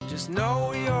Just know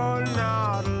you're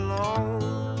not alone,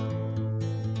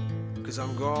 'cause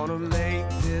I'm gonna make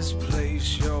this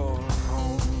place your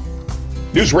home.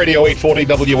 News Radio 840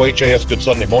 WHAS. Good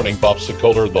Sunday morning. Bob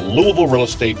Sokoler, the Louisville Real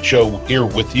Estate Show, here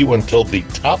with you until the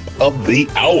top of the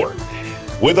hour.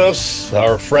 With us,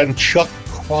 our friend Chuck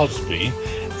Crosby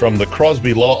from the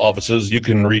Crosby Law Offices. You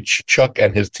can reach Chuck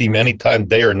and his team anytime,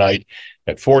 day or night,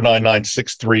 at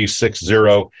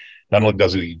 499-6360. Not only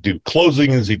does he do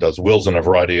closings, he does wills and a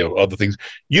variety of other things.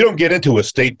 You don't get into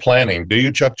estate planning, do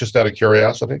you, Chuck, just out of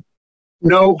curiosity?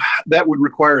 No, that would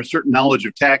require a certain knowledge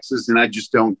of taxes, and I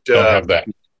just don't have that.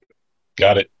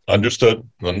 Got it. Understood.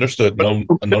 No,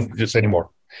 just anymore.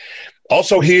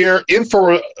 Also here, in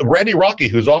for Randy Rocky,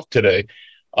 who's off today,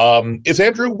 is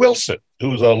Andrew Wilson,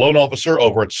 who's a loan officer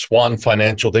over at Swan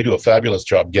Financial. They do a fabulous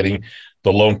job getting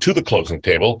the loan to the closing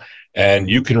table. And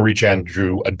you can reach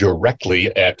Andrew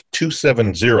directly at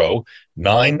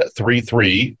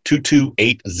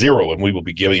 270-933-2280. And we will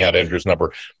be giving out Andrew's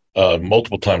number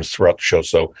multiple times throughout the show.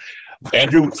 So,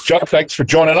 Andrew, Chuck, thanks for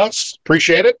joining us.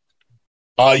 Appreciate it.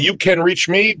 You can reach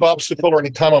me, Bob Sokoler,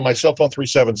 anytime on my cell phone,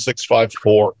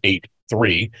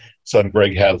 376-5483. Son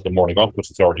Greg has the morning off because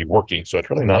it's already working, so it's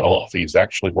really not off. He's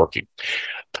actually working.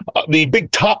 The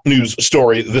big top news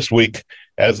story this week,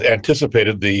 as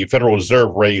anticipated, the Federal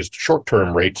Reserve raised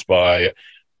short-term rates by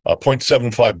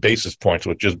 0.75 basis points,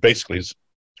 which is basically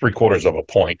 3/4 of a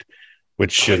point,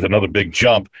 which is another big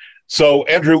jump. So,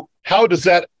 Andrew, how does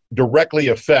that directly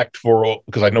affect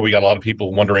because I know we got a lot of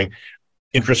people wondering,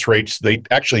 interest rates, they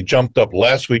actually jumped up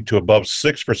last week to above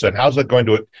 6%. How's that going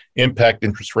to impact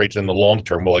interest rates in the long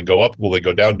term? Will they go up? Will they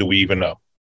go down? Do we even know?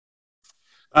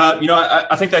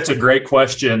 I think that's a great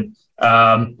question.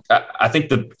 I think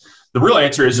the real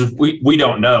answer is we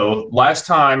don't know. Last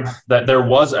time that there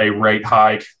was a rate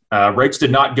hike, rates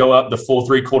did not go up the full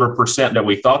 0.75% that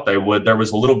we thought they would. There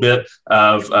was a little bit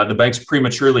of the banks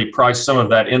prematurely priced some of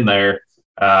that in there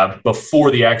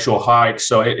before the actual hike.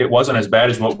 So it wasn't as bad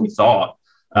as what we thought.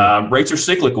 Rates are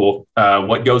cyclical.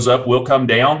 What goes up will come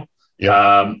down.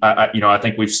 Yeah. I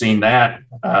think we've seen that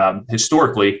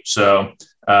historically. So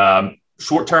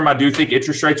short term, I do think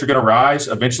interest rates are going to rise.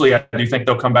 Eventually, I do think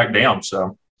they'll come back down.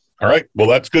 So. All right. Well,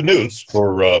 that's good news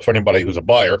for anybody who's a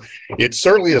buyer. It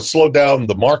certainly has slowed down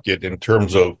the market in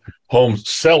terms of homes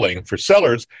selling. For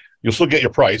sellers, you'll still get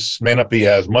your price. May not be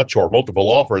as much or multiple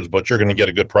offers, but you're going to get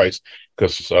a good price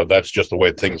because that's just the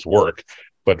way things work.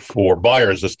 But for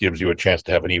buyers, this gives you a chance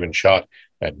to have an even shot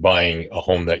at buying a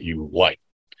home that you like.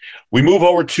 We move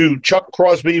over to Chuck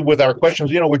Crosby with our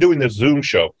questions. We're doing this Zoom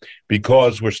show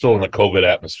because we're still in a COVID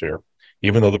atmosphere.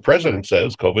 Even though the president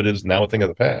says COVID is now a thing of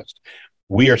the past,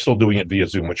 we are still doing it via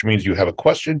Zoom, which means you have a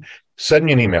question, send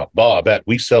me an email,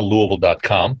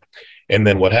 bob@wesellouisville.com. And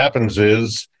then what happens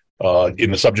is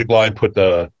in the subject line, put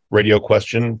the radio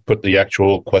question, put the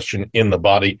actual question in the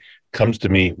body, comes to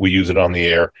me, we use it on the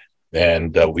air,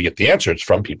 and we get the answers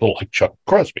from people like Chuck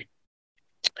Crosby.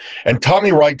 And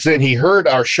Tommy writes in, he heard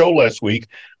our show last week.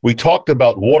 We talked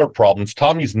about water problems.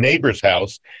 Tommy's neighbor's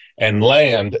house and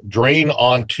land drain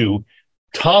onto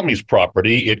Tommy's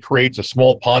property. It creates a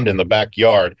small pond in the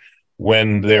backyard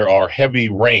when there are heavy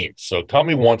rains. So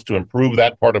Tommy wants to improve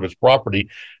that part of his property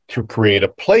to create a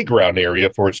playground area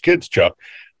for his kids, Chuck.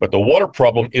 But the water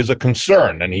problem is a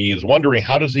concern, and he is wondering,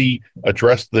 how does he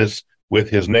address this with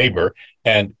his neighbor?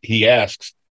 And he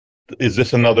asks, is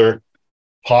this another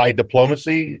high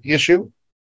diplomacy issue?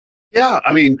 Yeah,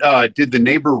 did the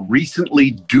neighbor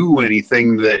recently do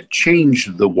anything that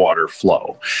changed the water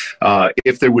flow?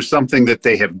 If there was something that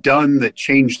they have done that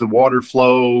changed the water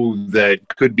flow that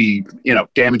could be,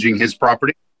 damaging his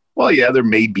property, well, yeah, there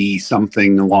may be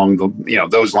something along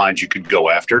those lines you could go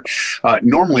after.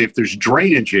 Normally, if there's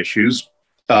drainage issues,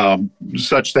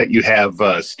 such that you have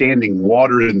standing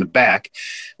water in the back,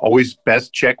 always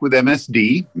best check with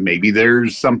MSD. Maybe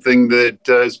there's something that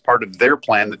is part of their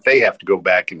plan that they have to go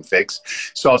back and fix.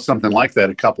 Saw something like that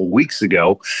a couple weeks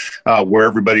ago where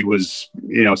everybody was,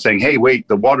 saying, hey, wait,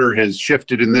 the water has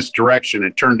shifted in this direction.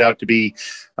 It turned out to be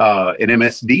an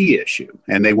MSD issue,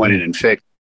 and they went in and fixed.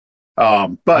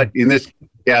 But in this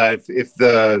if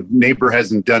the neighbor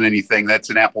hasn't done anything, that's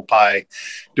an apple pie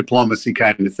diplomacy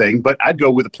kind of thing. But I'd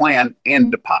go with a plan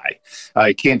and a pie.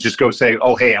 You can't just go say,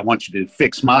 oh, hey, I want you to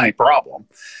fix my problem.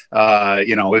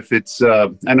 If it's,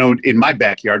 I know in my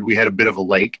backyard, we had a bit of a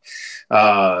lake.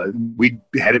 We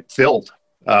had it filled.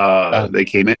 They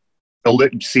came in, filled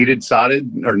it, seeded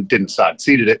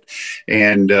it.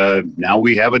 And now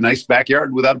we have a nice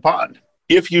backyard without a pond.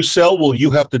 If you sell, will you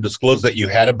have to disclose that you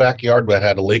had a backyard that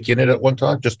had a lake in it at one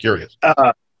time? Just curious.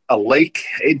 A lake,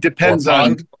 it depends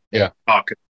on. Yeah.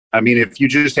 I mean, if you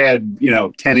just had,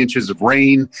 10 inches of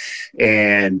rain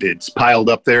and it's piled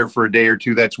up there for a day or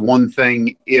two, that's one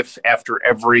thing. If after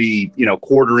every,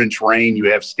 quarter-inch rain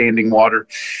you have standing water,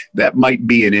 that might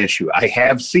be an issue. I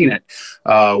have seen it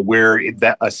where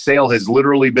a sale has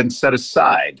literally been set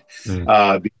aside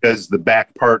because the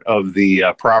back part of the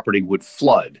property would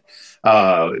flood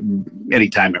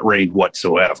anytime it rained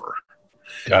whatsoever.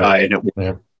 Got it.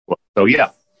 So, yeah.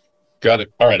 Got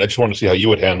it. All right. I just want to see how you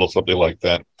would handle something like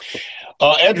that.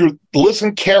 Andrew,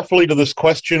 listen carefully to this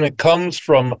question. It comes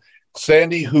from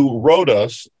Sandy, who wrote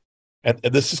us. And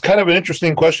this is kind of an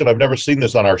interesting question. I've never seen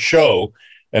this on our show.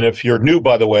 And if you're new,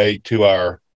 by the way, to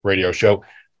our radio show,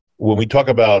 when we talk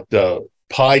about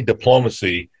pie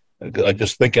diplomacy,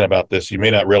 just thinking about this, you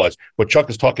may not realize what Chuck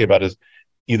is talking about is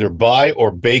either buy or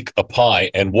bake a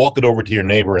pie and walk it over to your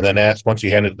neighbor and then ask, once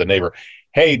you hand it to the neighbor,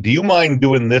 hey, do you mind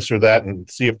doing this or that, and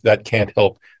see if that can't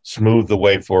help smooth the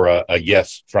way for a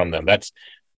yes from them. That's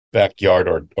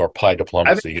backyard or pie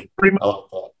diplomacy.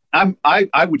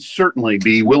 I would certainly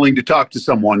be willing to talk to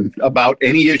someone about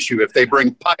any issue if they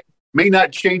bring pie. May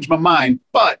not change my mind,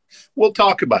 but we'll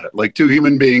talk about it like two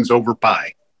human beings over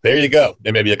pie. There you go.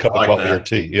 And maybe a cup of coffee or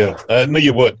tea. Yeah, I knew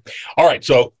you would. All right,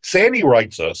 so Sandy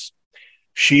writes us.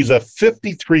 She's a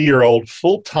 53-year-old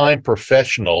full-time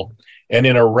professional and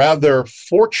in a rather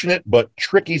fortunate but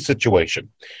tricky situation.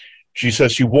 She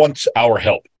says she wants our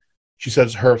help. She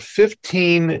says her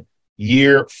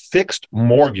 15-year fixed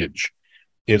mortgage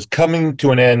is coming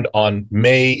to an end in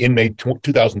May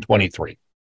 2023.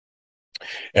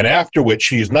 And after which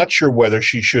she is not sure whether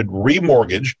she should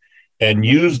remortgage and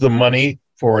use the money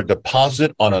for a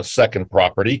deposit on a second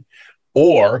property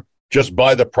or just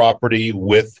buy the property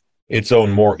with its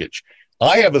own mortgage.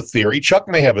 I have a theory. Chuck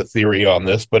may have a theory on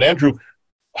this, but Andrew,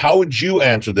 how would you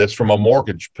answer this from a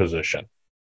mortgage position?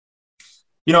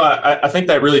 I think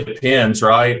that really depends,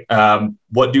 right?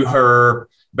 What do her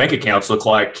bank accounts look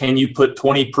like? Can you put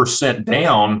 20%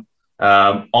 down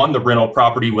on the rental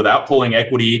property without pulling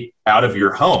equity out of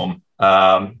your home?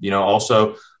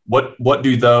 Also, what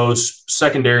do those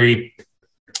secondary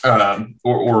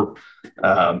or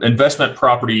investment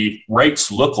property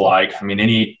rates look like? I mean,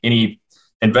 any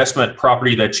investment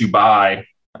property that you buy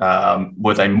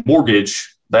with a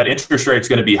mortgage, that interest rate is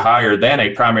going to be higher than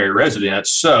a primary residence.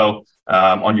 So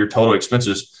on your total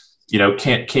expenses,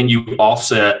 can you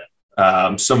offset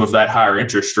some of that higher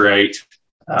interest rate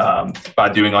by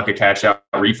doing like a cash out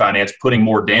refinance, putting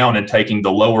more down and taking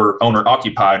the lower owner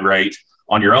occupied rate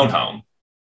on your own home?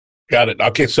 Got it.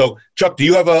 Okay. So Chuck, do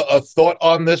you have a thought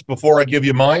on this before I give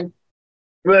you mine?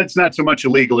 Well, it's not so much a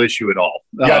legal issue at all.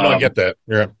 Yeah, no, I get that.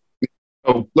 Yeah.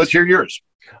 So let's hear yours.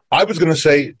 I was going to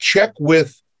say, check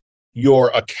with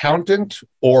your accountant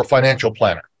or financial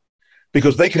planner,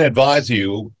 because they can advise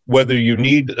you whether you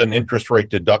need an interest rate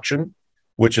deduction,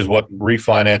 which is what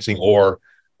refinancing or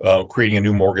creating a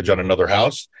new mortgage on another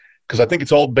house. Because I think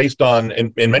it's all based on,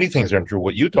 and many things, Andrew,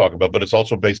 what you talk about, but it's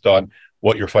also based on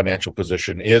what your financial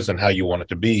position is and how you want it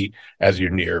to be as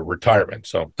you're near retirement.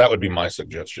 So that would be my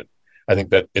suggestion. I think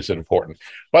that it's important.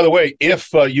 By the way,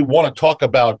 if you want to talk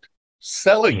about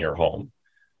selling your home,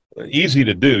 easy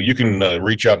to do. You can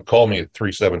reach out and call me at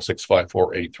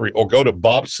 376-5483 or go to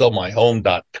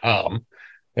bobsellmyhome.com.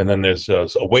 And then there's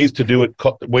ways to do it,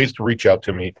 ways to reach out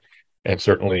to me. And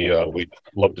certainly we'd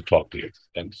love to talk to you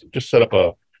and just set up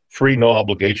a free, no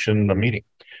obligation meeting.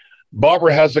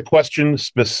 Barbara has a question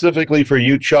specifically for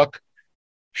you, Chuck.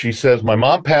 She says, my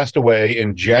mom passed away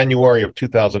in January of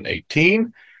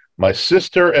 2018. My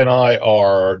sister and I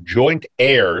are joint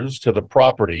heirs to the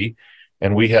property,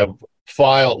 and we have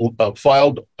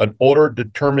filed an order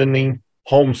determining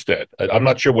homestead. I'm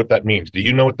not sure what that means. Do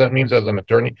you know what that means as an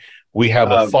attorney? We have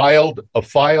a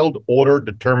filed order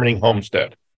determining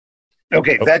homestead.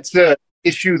 Okay, that's an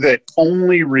issue that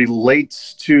only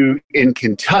relates to, in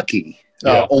Kentucky,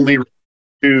 only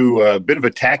to a bit of a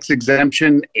tax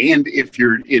exemption. And if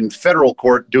you're in federal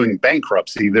court doing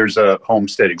bankruptcy, there's a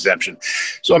homestead exemption.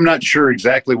 So I'm not sure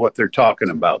exactly what they're talking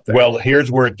about there. Well,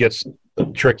 here's where it gets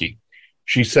tricky.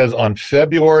 She says on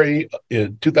February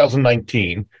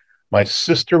 2019, my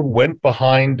sister went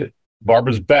behind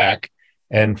Barbara's back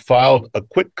and filed a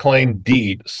quitclaim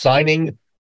deed signing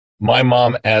my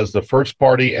mom as the first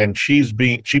party and she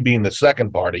being the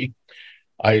second party.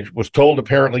 I was told,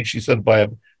 apparently, she said, by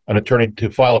an attorney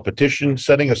to file a petition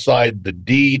setting aside the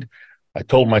deed. I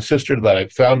told my sister that I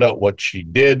found out what she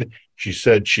did. She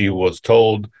said she was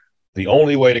told the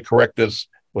only way to correct this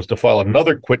was to file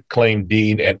another quitclaim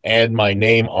deed and add my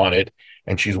name on it.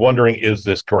 And she's wondering, is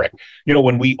this correct?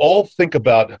 When we all think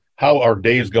about how our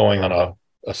day is going on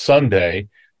a Sunday,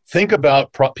 think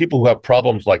about people who have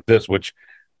problems like this, which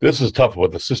This is tough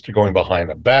with the sister going behind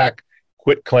the back,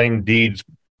 quit claim deeds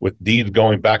with deeds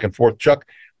going back and forth. Chuck,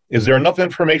 is there enough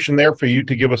information there for you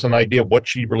to give us an idea of what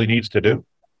she really needs to do?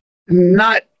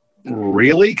 Not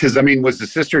really, because I mean, was the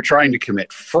sister trying to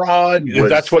commit fraud?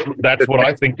 That's what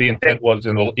I think the intent was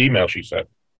in the email she said.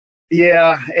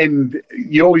 Yeah, and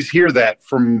you always hear that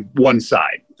from one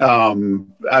side.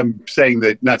 I'm saying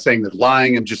that, not saying that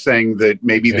lying, I'm just saying that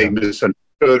maybe they misunderstood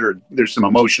or there's some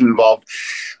emotion involved.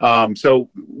 So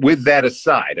with that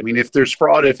aside, I mean, if there's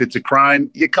fraud, if it's a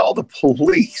crime, you call the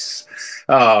police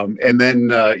and then,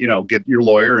 get your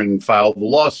lawyer and file the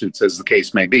lawsuits as the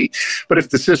case may be. But if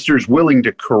the sister's willing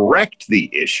to correct the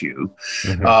issue,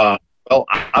 well,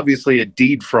 obviously a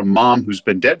deed from mom who's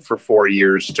been dead for 4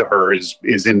 years to her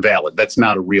is invalid. That's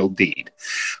not a real deed.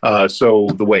 So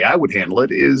the way I would handle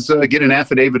it is get an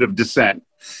affidavit of descent,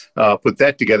 put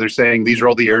that together saying these are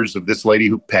all the heirs of this lady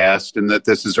who passed and that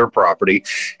this is her property,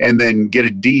 and then get a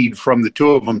deed from the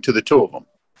two of them to the two of them.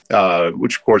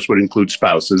 Which of course would include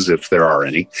spouses if there are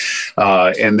any.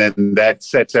 And then that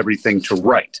sets everything to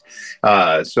right.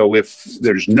 So if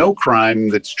there's no crime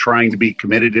that's trying to be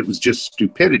committed, it was just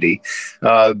stupidity,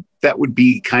 that would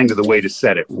be kind of the way to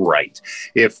set it right.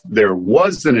 If there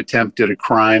was an attempt at a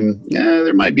crime,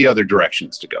 there might be other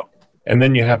directions to go. And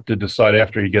then you have to decide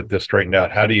after you get this straightened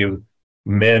out, how do you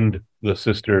mend the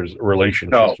sisters'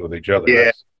 relationships with each other?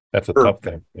 Yeah. That's a tough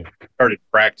thing. Yeah. Started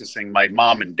practicing. My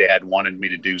mom and dad wanted me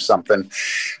to do something.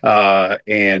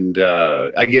 And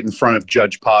I get in front of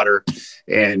Judge Potter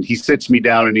and he sits me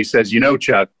down and he says,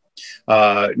 Chuck,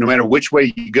 no matter which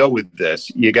way you go with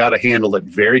this, you got to handle it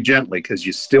very gently because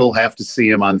you still have to see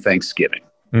him on Thanksgiving.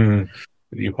 Mm-hmm.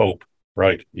 You hope.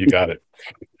 Right. You got it.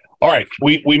 All right.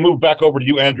 We move back over to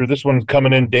you, Andrew. This one's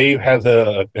coming in. Dave has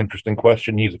an interesting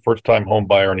question. He's a first-time home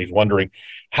buyer, and he's wondering,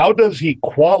 how does he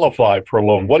qualify for a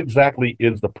loan? What exactly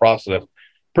is the process?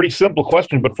 Pretty simple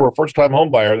question, but for a first-time home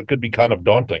buyer, it could be kind of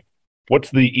daunting. What's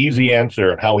the easy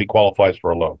answer how he qualifies for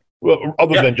a loan? Well,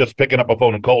 other than just picking up a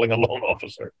phone and calling a loan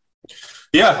officer.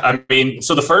 Yeah, I mean,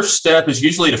 so the first step is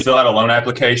usually to fill out a loan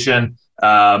application.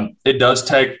 It does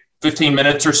take 15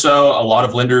 minutes or so. A lot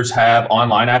of lenders have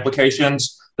online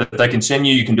applications that they can send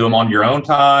you. You can do them on your own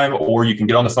time, or you can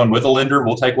get on the phone with a lender.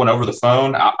 We'll take one over the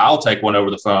phone. I'll take one over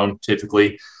the phone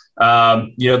typically.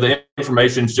 The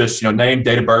information is just, name,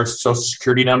 date of birth, social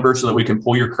security number so that we can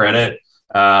pull your credit,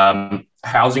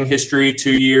 housing history,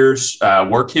 2 years,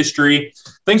 work history,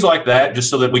 things like that, just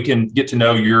so that we can get to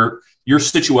know your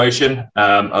situation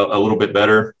a little bit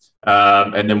better.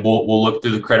 And then we'll look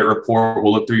through the credit report.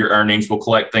 We'll look through your earnings. We'll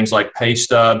collect things like pay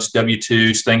stubs,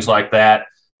 W-2s, things like that.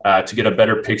 To get a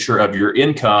better picture of your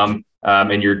income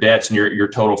and your debts and your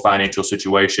total financial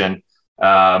situation.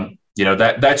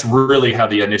 That's really how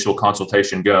the initial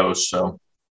consultation goes. So,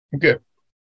 okay.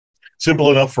 Simple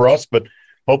enough for us, but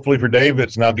hopefully for Dave,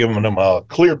 it's now giving him a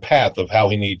clear path of how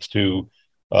he needs to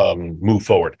move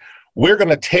forward. We're going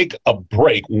to take a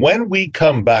break. When we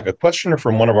come back, a question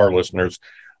from one of our listeners,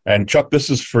 and Chuck, this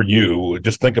is for you.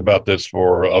 Just think about this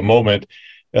for a moment.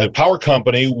 A power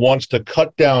company wants to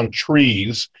cut down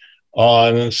trees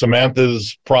on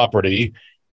Samantha's property.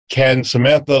 Can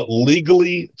Samantha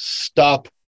legally stop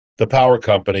the power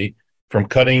company from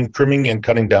trimming and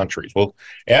cutting down trees? We'll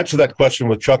answer that question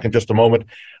with Chuck in just a moment.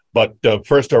 But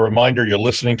first, a reminder, you're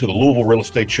listening to the Louisville Real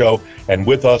Estate Show, and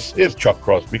with us is Chuck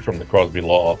Crosby from the Crosby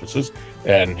Law Offices,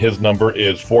 and his number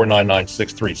is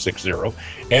 499-6360.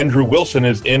 Andrew Wilson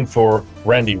is in for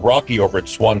Randy Rocky over at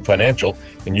Swan Financial,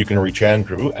 and you can reach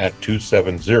Andrew at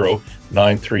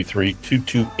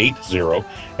 270-933-2280.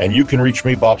 And you can reach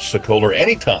me, Bob Sokoler,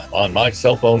 anytime on my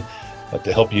cell phone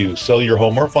to help you sell your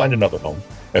home or find another home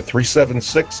at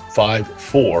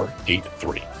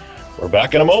 376-5483. We're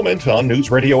back in a moment on News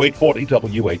Radio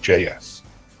 840 WHAS.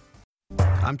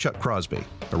 I'm Chuck Crosby,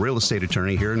 a real estate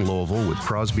attorney here in Louisville with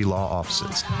Crosby Law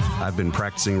Offices. I've been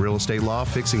practicing real estate law,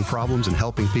 fixing problems, and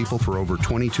helping people for over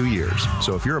 22 years.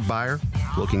 So if you're a buyer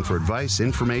looking for advice,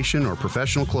 information, or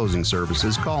professional closing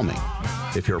services, call me.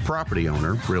 If you're a property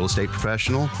owner, real estate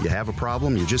professional, you have a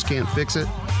problem, you just can't fix it,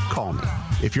 call me.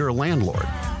 If you're a landlord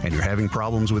and you're having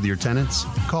problems with your tenants,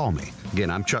 call me. Again,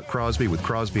 I'm Chuck Crosby with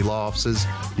Crosby Law Offices.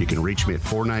 You can reach me at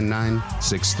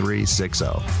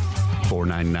 499-6360.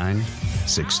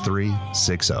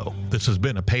 499-6360. This has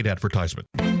been a paid advertisement.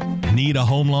 Need a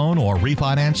home loan or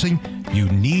refinancing? You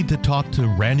need to talk to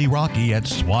Randy Rocky at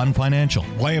Swan Financial.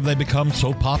 Why have they become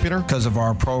so popular? Because of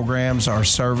our programs, our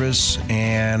service,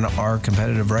 and our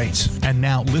competitive rates. And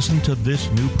now listen to this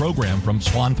new program from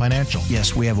Swan Financial.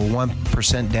 Yes, we have a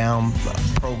 1% down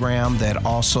program that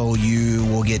also you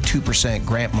will get 2%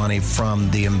 grant money from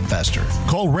the investor.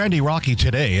 Call Randy Rocky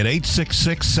today at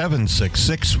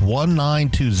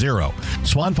 866-766-1920.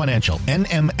 Swan Financial,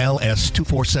 NMLS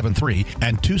 2473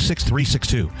 and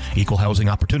 26362. Equal housing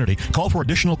opportunity. Call for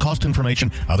additional cost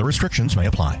information. Other restrictions may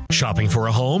apply. Shopping for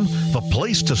a home? The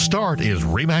place to start is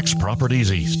RE/MAX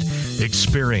Properties East.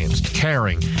 Experienced,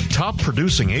 caring, top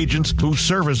producing agents who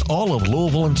service all of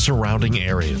Louisville and surrounding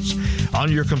areas.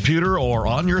 On your computer or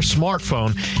on your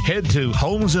smartphone, head to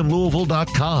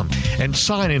homesinlouisville.com and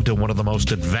sign into one of the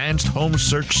most advanced home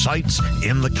search sites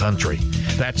in the country.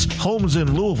 That's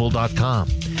homesinlouisville.com.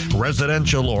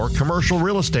 Residential or commercial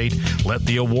real estate, let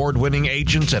the award-winning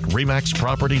agents at RE/MAX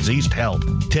Properties East help.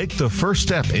 Take the first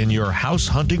step in your house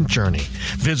hunting journey.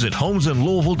 Visit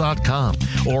homesinlouisville.com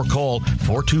or call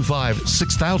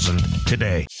 425-6000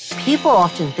 today. People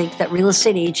often think that real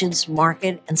estate agents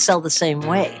market and sell the same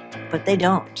way, but they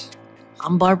don't.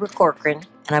 I'm Barbara Corcoran,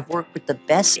 and I've worked with the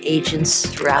best agents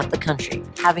throughout the country.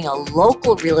 Having a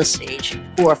local real estate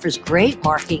agent who offers great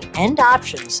marketing and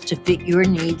options to fit your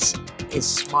needs is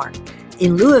smart.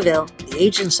 In Louisville, the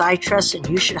agents I trust and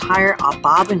you should hire are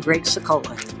Bob and Greg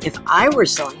Sokola. If I were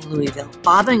selling in Louisville,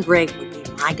 Bob and Greg would be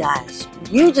my guys.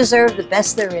 You deserve the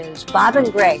best there is. Bob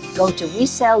and Greg. Go to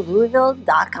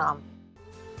WeSellLouisville.com.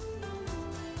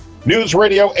 News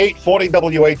Radio 840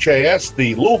 WHAS,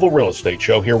 the Louisville Real Estate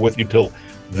Show, here with you till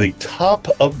the top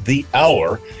of the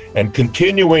hour. And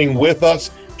continuing with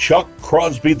us, Chuck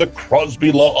Crosby, the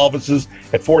Crosby Law Offices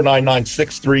at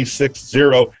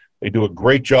 499-6360. They do a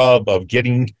great job of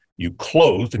getting you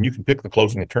closed, and you can pick the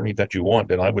closing attorney that you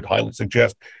want, and I would highly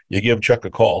suggest you give Chuck a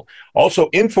call. Also,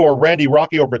 in for Randy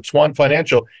Rocky over at Swan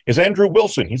Financial is Andrew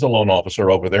Wilson. He's a loan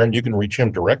officer over there, and you can reach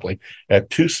him directly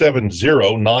at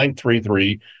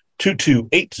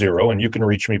 270-933-2280, and you can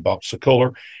reach me, Bob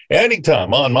Sokoler,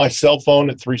 anytime on my cell phone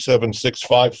at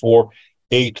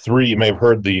 376-5483. You may have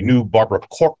heard the new Barbara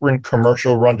Corcoran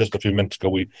commercial run just a few minutes ago.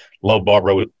 We love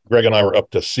Barbara. Greg and I were up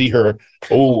to see her,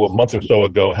 a month or so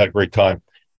ago. Had a great time.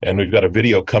 And we've got a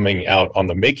video coming out on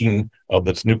the making of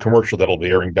this new commercial that'll be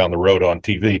airing down the road on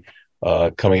TV,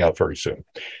 coming out very soon.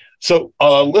 So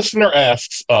a listener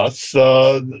asks us,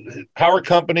 power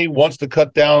company wants to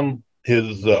cut down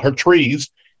her trees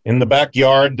in the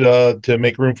backyard to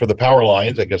make room for the power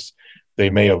lines. I guess they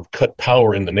may have cut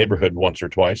power in the neighborhood once or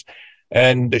twice.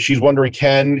 And she's wondering,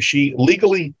 can she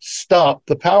legally stop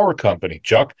the power company,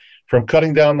 Chuck, from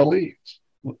cutting down the leaves?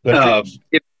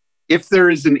 If there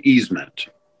is an easement,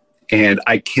 and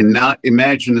I cannot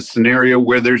imagine a scenario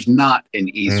where there's not an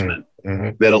easement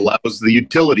that allows the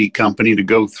utility company to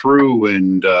go through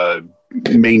and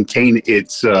maintain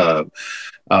its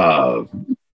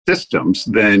systems,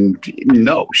 then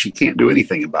no, she can't do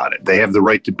anything about it. They have the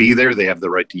right to be there. They have the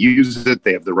right to use it.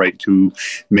 They have the right to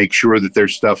make sure that their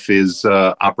stuff is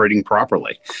operating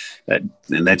properly. And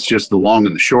that's just the long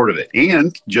and the short of it.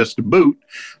 And just to boot,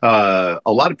 a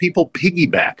lot of people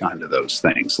piggyback onto those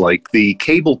things, like the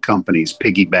cable companies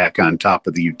piggyback on top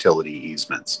of the utility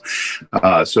easements.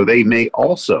 So they may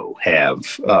also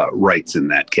have rights in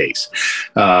that case.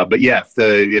 But yeah,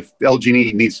 if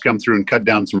LG&E needs to come through and cut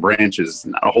down some branches,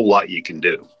 not a whole lot you can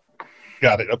do.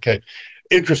 Got it. Okay.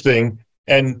 Interesting.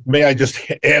 And may I just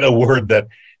add a word that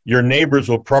your neighbors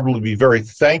will probably be very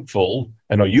thankful.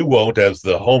 I know you won't as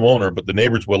the homeowner, but the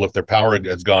neighbors will if their power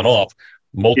has gone off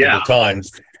multiple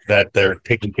times, that they're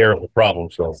taking care of the problem.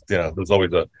 So, there's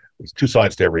always there's two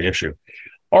sides to every issue.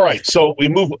 All right. So we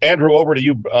move Andrew over to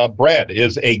you. Brad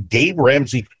is a Dave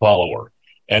Ramsey follower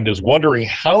and is wondering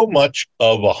how much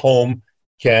of a home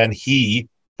can he,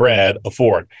 Brad,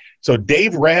 afford. So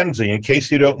Dave Ramsey, in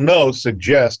case you don't know,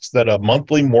 suggests that a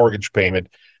monthly mortgage payment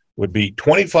would be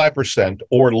 25%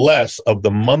 or less of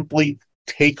the monthly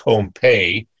take-home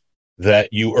pay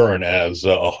that you earn as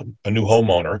a new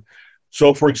homeowner.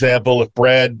 So, for example, if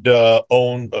Brad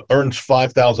earns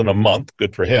 $5,000 a month,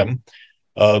 good for him,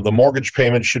 the mortgage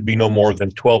payment should be no more than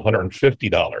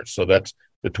 $1,250. So that's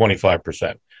the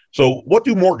 25%. So what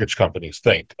do mortgage companies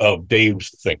think of Dave's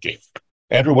thinking?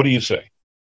 Andrew, what do you say?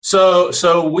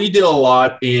 So we deal a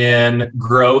lot in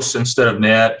gross instead of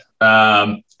net.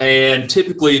 And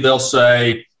typically they'll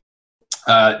say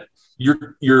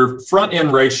your front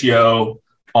end ratio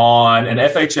on an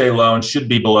FHA loan should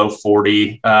be below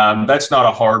 40. That's not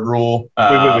a hard rule.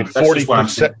 Wait,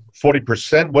 40%?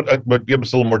 40%? What? Give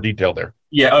us a little more detail there.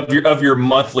 Yeah, of your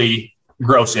monthly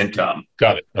gross income.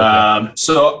 Got it. Okay.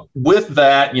 So with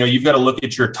that, you've got to look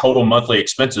at your total monthly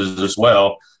expenses as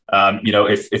well.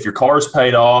 If your car is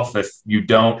paid off, if you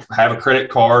don't have a credit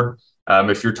card,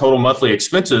 if your total monthly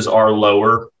expenses are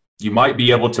lower, you might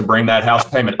be able to bring that house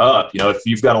payment up. If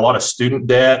you've got a lot of student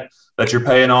debt that you're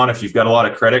paying on, if you've got a lot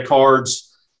of credit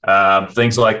cards,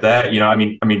 things like that,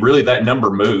 really that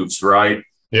number moves, right?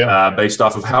 Yeah. Based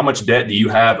off of how much debt do you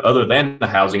have other than the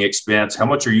housing expense? How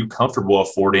much are you comfortable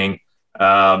affording?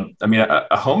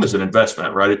 A home is an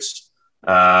investment, right?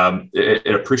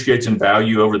 It appreciates in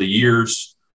value over the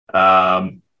years.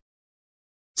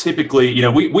 Typically,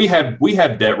 we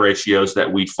have debt ratios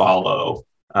that we follow,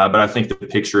 but I think the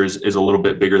picture is a little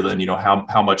bit bigger than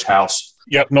how much house.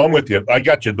 Yeah, no, I'm with you. I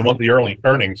got you. The monthly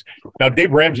earnings. Now,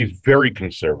 Dave Ramsey's very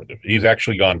conservative. He's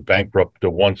actually gone bankrupt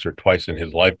once or twice in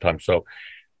his lifetime. So,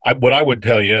 what I would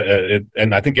tell you,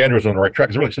 and I think Andrew's on the right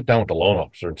track, is really sit down with the loan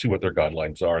officer and see what their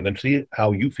guidelines are, and then see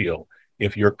how you feel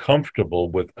if you're comfortable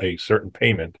with a certain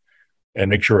payment, and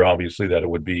make sure, obviously, that it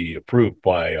would be approved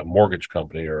by a mortgage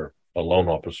company or a loan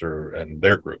officer and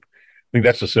their group. I think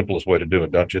that's the simplest way to do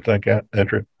it, don't you think,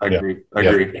 Andrew? I agree.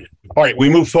 All right, we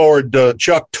move forward.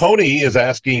 Chuck, Tony is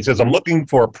asking, he says, I'm looking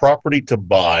for a property to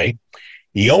buy.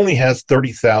 He only has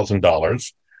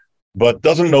 $30,000, but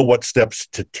doesn't know what steps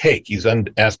to take. He's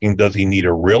asking, does he need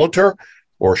a realtor,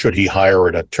 or should he hire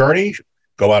an attorney,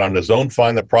 go out on his own,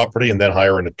 find the property, and then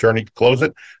hire an attorney to close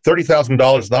it?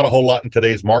 $30,000 is not a whole lot in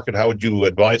today's market. How would you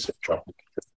advise it, Chuck?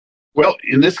 Well,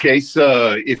 in this case,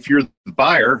 if you're the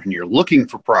buyer and you're looking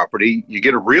for property, you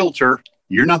get a realtor.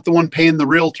 You're not the one paying the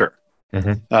realtor.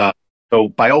 Mm-hmm. So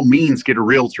by all means, get a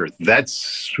realtor.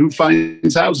 That's who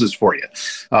finds houses for you.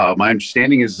 My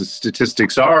understanding is the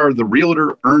statistics are the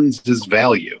realtor earns his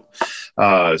value.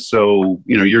 So,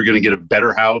 you're going to get a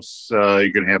better house. You're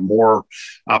going to have more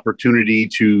opportunity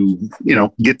to,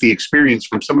 get the experience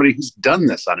from somebody who's done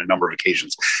this on a number of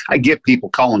occasions. I get people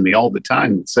calling me all the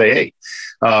time and say, hey,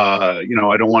 I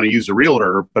don't want to use a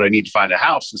realtor, but I need to find a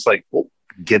house. It's like, well,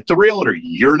 get the realtor.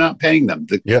 You're not paying them.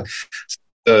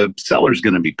 The seller's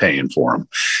going to be paying for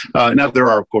them. Now, there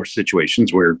are, of course,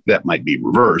 situations where that might be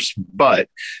reversed, but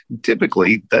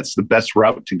typically that's the best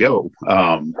route to go.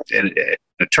 And an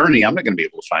attorney, I'm not going to be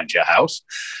able to find you a house.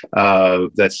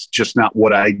 That's just not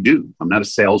what I do. I'm not a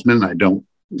salesman. I don't,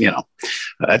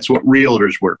 that's what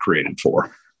realtors were created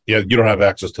for. Yeah, you don't have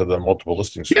access to the multiple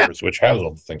listing service, which has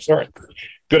all the things. All right.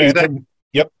 Good answer.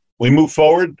 Yep. We move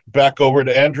forward, back over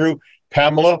to Andrew.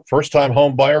 Pamela, first-time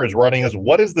home buyer, is writing us,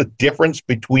 what is the difference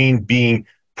between being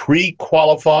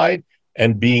pre-qualified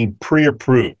and being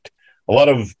pre-approved? A lot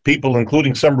of people,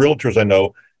 including some realtors I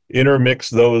know, intermix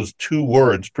those two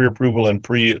words, pre-approval and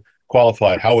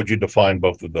pre-qualified. How would you define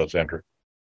both of those, Andrew?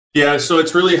 Yeah, so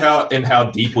it's really how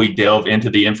deep we delve into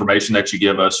the information that you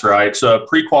give us, right? So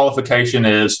pre-qualification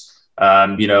is,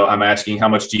 I'm asking how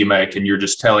much do you make, and you're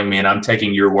just telling me, and I'm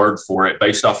taking your word for it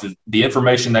based off of the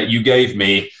information that you gave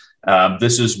me.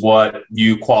 This is what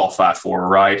you qualify for,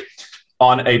 right?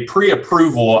 On a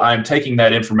pre-approval, I'm taking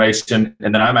that information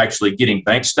and then I'm actually getting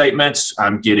bank statements,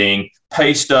 I'm getting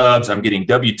pay stubs, I'm getting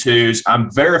W-2s,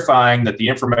 I'm verifying that the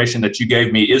information that you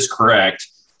gave me is correct,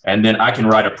 and then I can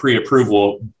write a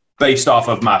pre-approval based off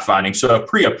of my findings. So a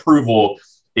pre-approval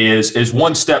is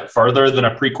one step further than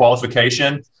a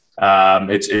pre-qualification.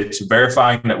 It's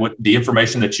verifying that what the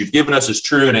information that you've given us is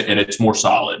true and it's more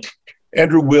solid.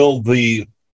 Andrew, will the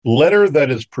letter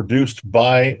that is produced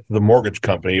by the mortgage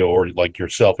company or like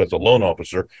yourself as a loan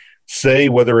officer say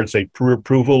whether it's a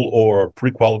pre-approval or a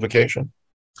pre-qualification?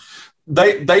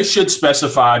 They should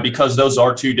specify, because those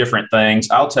are two different things.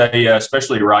 I'll tell you,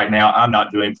 especially right now, I'm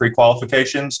not doing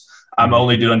pre-qualifications. I'm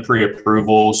only doing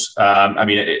pre-approvals.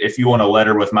 If you want a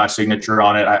letter with my signature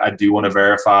on it, I do want to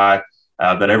verify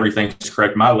that everything's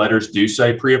correct. My letters do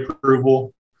say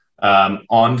pre-approval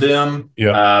on them.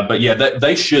 But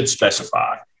they should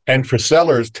specify. And for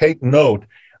sellers, take note,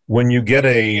 when you get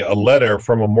a letter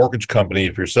from a mortgage company,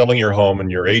 if you're selling your home and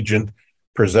your agent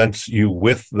presents you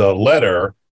with the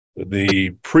letter,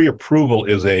 the pre-approval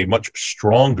is a much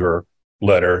stronger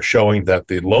letter showing that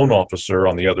the loan officer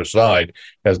on the other side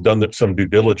has done some due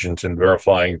diligence in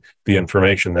verifying the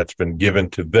information that's been given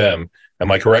to them.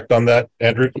 Am I correct on that,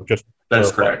 Andrew?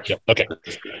 That's correct. Yeah. Okay.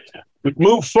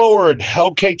 Move forward.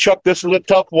 Okay, Chuck, this is a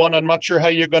tough one. I'm not sure how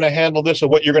you're going to handle this or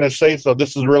what you're going to say, so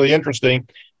this is really interesting.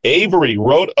 Avery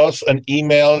wrote us an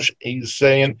email. He's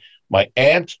saying, my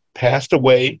aunt passed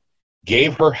away,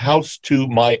 gave her house to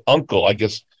my uncle. I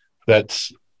guess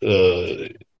that's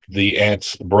the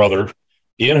aunt's brother.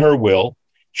 In her will,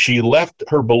 she left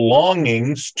her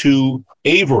belongings to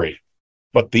Avery,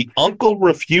 but the uncle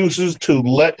refuses to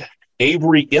let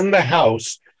Avery in the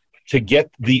house to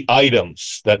get the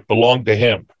items that belong to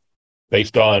him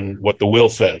based on what the will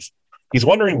says. He's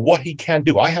wondering what he can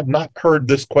do. I have not heard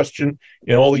this question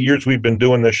in all the years we've been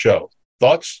doing this show.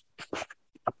 Thoughts?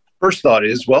 First thought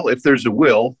is, well, if there's a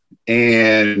will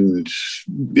and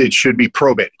it should be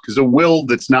probated, because a will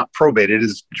that's not probated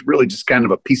is really just kind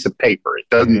of a piece of paper. It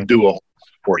doesn't do a whole lot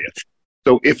for you.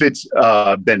 So if it's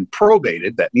been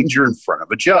probated, that means you're in front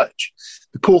of a judge.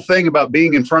 The cool thing about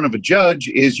being in front of a judge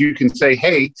is you can say,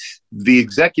 hey, the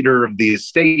executor of the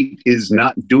estate is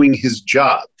not doing his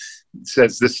job. It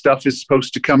says this stuff is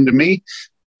supposed to come to me.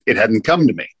 It hadn't come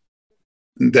to me.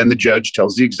 And then the judge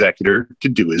tells the executor to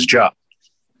do his job.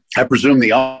 I presume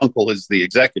the uncle is the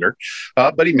executor,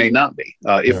 but he may not be.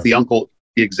 If the uncle is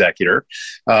the executor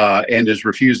and is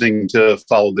refusing to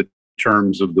follow the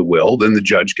terms of the will, then the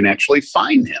judge can actually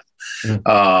fine him.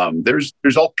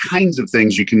 There's all kinds of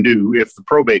things you can do if the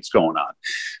probate's going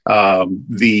on.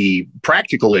 The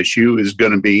practical issue is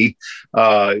going to be,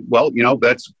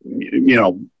 that's,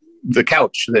 the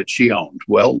couch that she owned.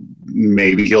 Well,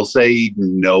 maybe he'll say,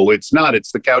 no, it's not.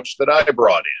 It's the couch that I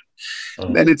brought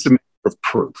in. Then it's a matter of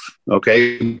proof.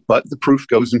 Okay. But the proof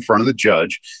goes in front of the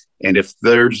judge. And if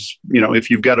there's, if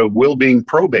you've got a will being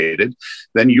probated,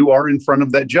 then you are in front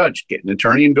of that judge. Get an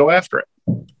attorney and go after it.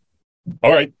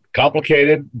 All right.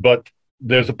 Complicated, but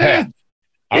there's a path.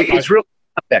 It's really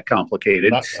not that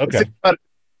complicated. Okay.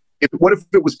 What if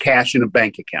it was cash in a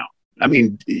bank account? I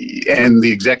mean, and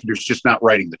the executor's just not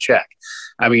writing the check.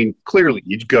 I mean, clearly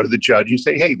you'd go to the judge and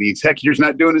say, hey, the executor's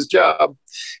not doing his job.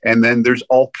 And then there's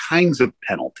all kinds of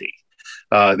penalty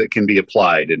that can be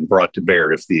applied and brought to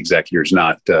bear if the executor's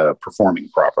not performing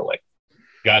properly.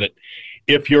 Got it.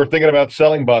 If you're thinking about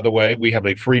selling, by the way, we have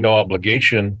a free no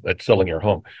obligation at Selling Your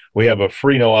Home. We have a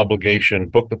free no obligation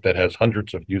booklet that has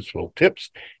hundreds of useful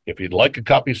tips. If you'd like a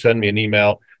copy, send me an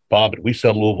email,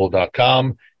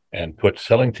 bob@WeSellLouisville.com, and put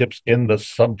selling tips in the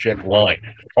subject line.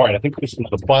 All right, I think this is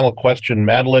the final question.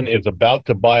 Madeline is about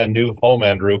to buy a new home,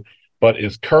 Andrew, but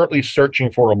is currently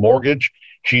searching for a mortgage.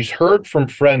 She's heard from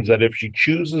friends that if she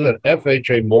chooses an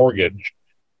FHA mortgage,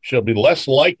 she'll be less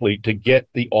likely to get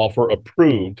the offer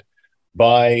approved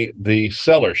by the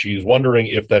seller. She's wondering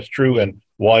if that's true and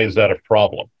why is that a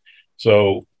problem?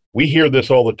 So we hear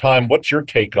this all the time. What's your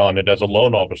take on it as a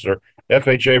loan officer,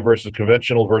 FHA versus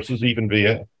conventional versus even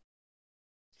VA?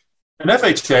 An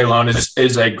FHA loan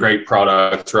is a great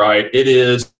product, right? It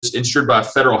is insured by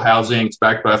federal housing. It's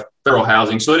backed by federal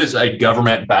housing. So it is a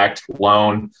government-backed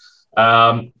loan.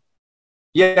 I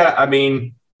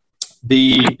mean,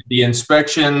 the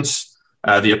inspections,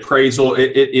 the appraisal,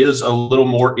 it is a little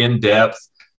more in-depth.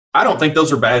 I don't think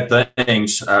those are bad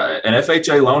things. An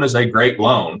FHA loan is a great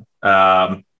loan.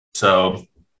 Yeah,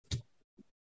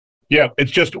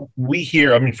 it's just we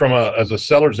hear, I mean, as a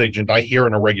seller's agent, I hear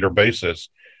on a regular basis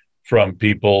from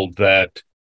people that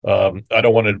I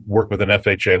don't want to work with an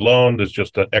FHA loan. There's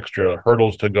just extra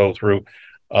hurdles to go through.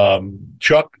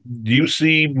 Chuck, do you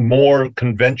see more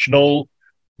conventional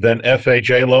than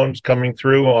FHA loans coming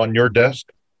through on your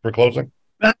desk for closing?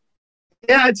 Yeah,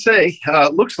 I'd say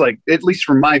looks like, at least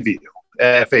from my view,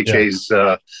 FHA's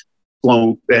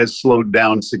has slowed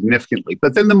down significantly.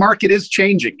 But then the market is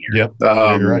changing here.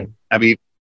 You're right. I mean,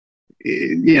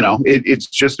 it's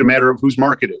just a matter of whose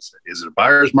market is it. Is it a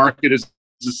buyer's market? Is it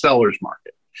a seller's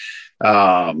market?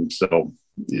 That's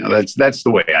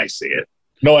the way I see it.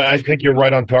 No, I think you're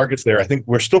right on targets there. I think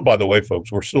we're still, by the way,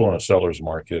 folks, we're still on a seller's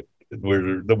market.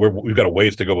 We've got a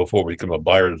ways to go before we become a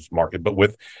buyer's market. But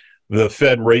with the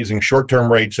Fed raising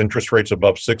short-term rates, interest rates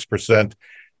above 6%,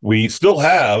 we still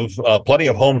have plenty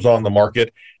of homes on the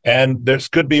market, and this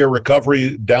could be a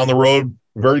recovery down the road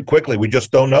very quickly. We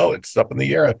just don't know. It's up in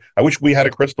the air. I wish we had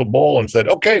a crystal ball and said,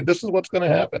 okay, this is what's going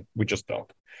to happen. We just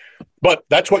don't. But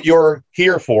that's what you're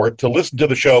here for, to listen to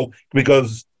the show,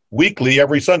 because weekly,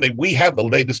 every Sunday, we have the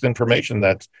latest information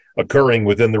that's occurring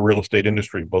within the real estate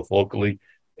industry, both locally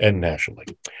and nationally.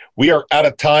 We are out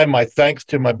of time. My thanks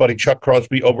to my buddy Chuck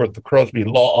Crosby over at the Crosby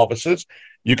Law Offices.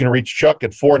 You can reach Chuck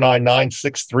at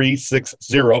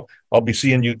 499-6360. I'll be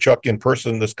seeing you, Chuck, in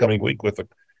person this coming week with a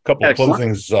couple of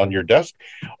closings on your desk.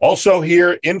 Also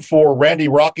here in for Randy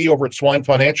Rocky over at Swan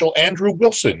Financial, Andrew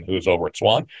Wilson, who's over at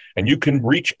Swan. And you can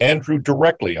reach Andrew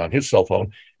directly on his cell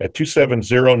phone at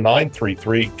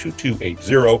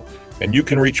 270-933-2280. And you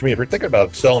can reach me if you're thinking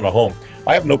about selling a home.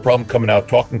 I have no problem coming out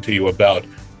talking to you about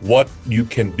what you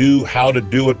can do, how to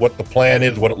do it, what the plan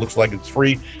is, what it looks like. It's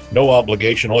free, no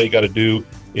obligation. All you got to do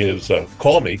is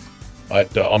call me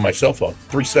on my cell phone.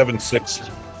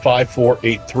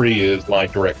 376-5483 is my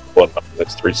direct phone number.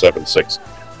 That's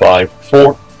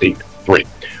 376-5483.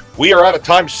 We are out of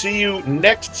time. See you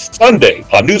next Sunday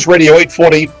on News Radio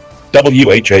 840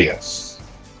 WHAS.